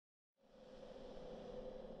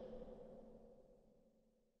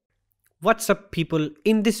What's up people,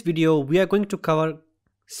 in this video we are going to cover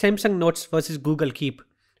Samsung Notes versus Google Keep.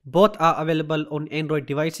 Both are available on Android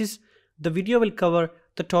devices. The video will cover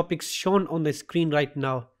the topics shown on the screen right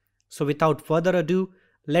now. So without further ado,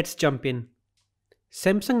 let's jump in.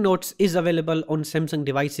 Samsung Notes is available on Samsung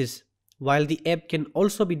devices, while the app can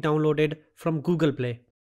also be downloaded from Google Play.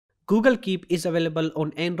 Google Keep is available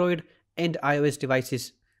on Android and iOS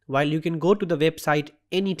devices, while you can go to the website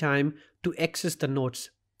anytime to access the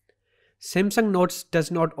notes. Samsung Notes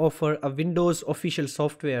does not offer a Windows official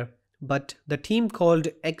software, but the team called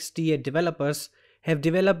XDA developers have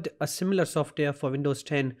developed a similar software for Windows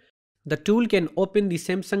 10. The tool can open the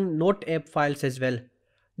Samsung Note app files as well.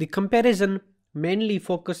 The comparison mainly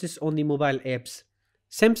focuses on the mobile apps.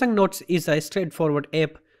 Samsung Notes is a straightforward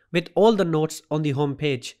app with all the notes on the home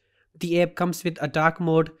page. The app comes with a dark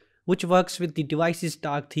mode which works with the device's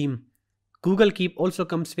dark theme. Google Keep also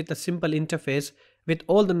comes with a simple interface with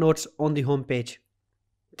all the notes on the home page.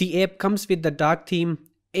 The app comes with the dark theme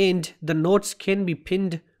and the notes can be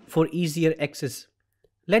pinned for easier access.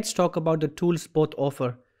 Let's talk about the tools both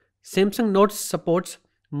offer. Samsung Notes supports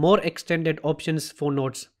more extended options for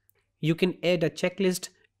notes. You can add a checklist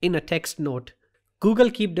in a text note. Google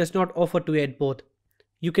Keep does not offer to add both.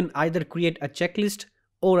 You can either create a checklist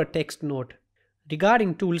or a text note.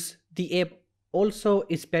 Regarding tools, the app also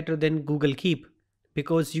is better than Google Keep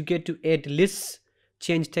because you get to add lists,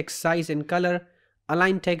 change text size and color,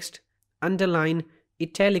 align text, underline,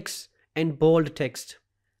 italics and bold text.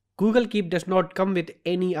 Google Keep does not come with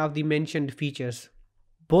any of the mentioned features.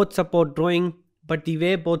 Both support drawing, but the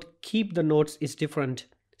way both keep the notes is different.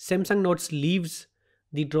 Samsung Notes leaves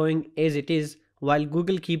the drawing as it is, while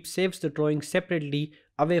Google Keep saves the drawing separately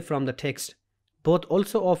away from the text. Both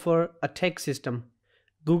also offer a tag system.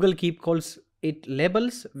 Google Keep calls it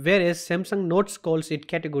labels, whereas Samsung Notes calls it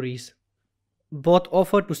categories. Both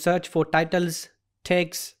offer to search for titles,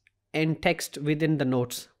 tags, and text within the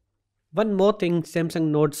notes. One more thing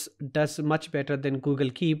Samsung Notes does much better than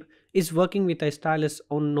Google Keep is working with a stylus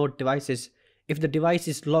on Note devices. If the device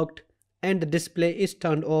is locked and the display is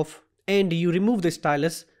turned off and you remove the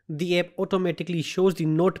stylus, the app automatically shows the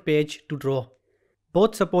note page to draw.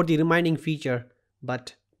 Both support the reminding feature,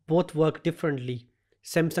 but both work differently.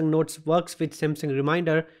 Samsung Notes works with Samsung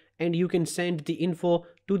Reminder and you can send the info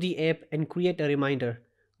to the app and create a reminder.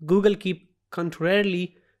 Google Keep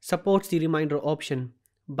contrarily supports the reminder option,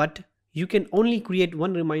 but you can only create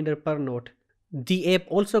one reminder per note. The app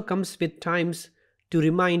also comes with times to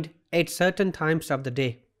remind at certain times of the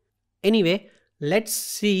day. Anyway, let's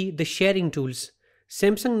see the sharing tools.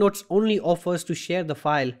 Samsung Notes only offers to share the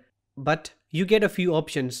file, but you get a few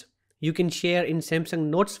options. You can share in Samsung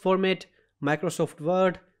Notes format, Microsoft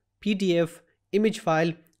Word, PDF, image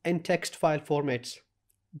file, and text file formats.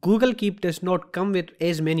 Google Keep does not come with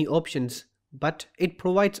as many options, but it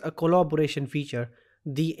provides a collaboration feature.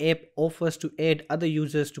 The app offers to add other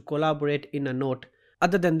users to collaborate in a note.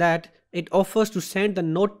 Other than that, it offers to send the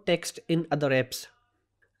note text in other apps.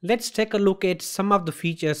 Let's take a look at some of the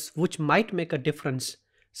features which might make a difference.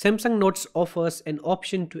 Samsung Notes offers an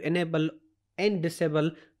option to enable and disable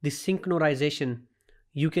the synchronization.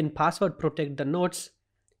 You can password protect the notes.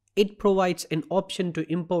 It provides an option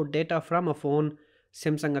to import data from a phone,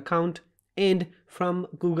 Samsung account, and from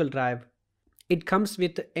Google Drive. It comes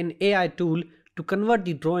with an AI tool to convert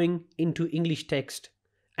the drawing into English text.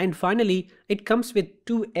 And finally, it comes with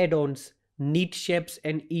two add-ons, Neat Shapes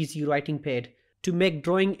and Easy Writing Pad, to make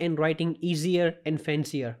drawing and writing easier and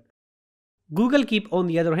fancier. Google Keep, on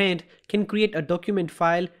the other hand, can create a document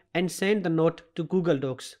file and send the note to Google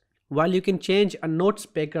Docs, while you can change a note's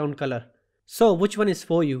background color. So which one is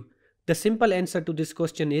for you? The simple answer to this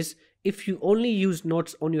question is, if you only use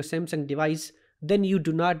Notes on your Samsung device, then you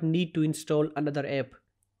do not need to install another app.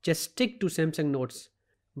 Just stick to Samsung Notes.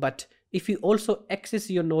 But if you also access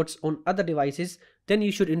your notes on other devices, then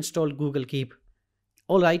you should install Google Keep.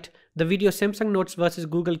 Alright, the video Samsung Notes versus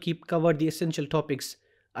Google Keep covered the essential topics.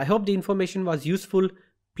 I hope the information was useful.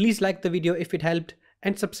 Please like the video if it helped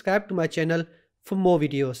and subscribe to my channel for more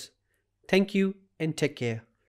videos. Thank you and take care.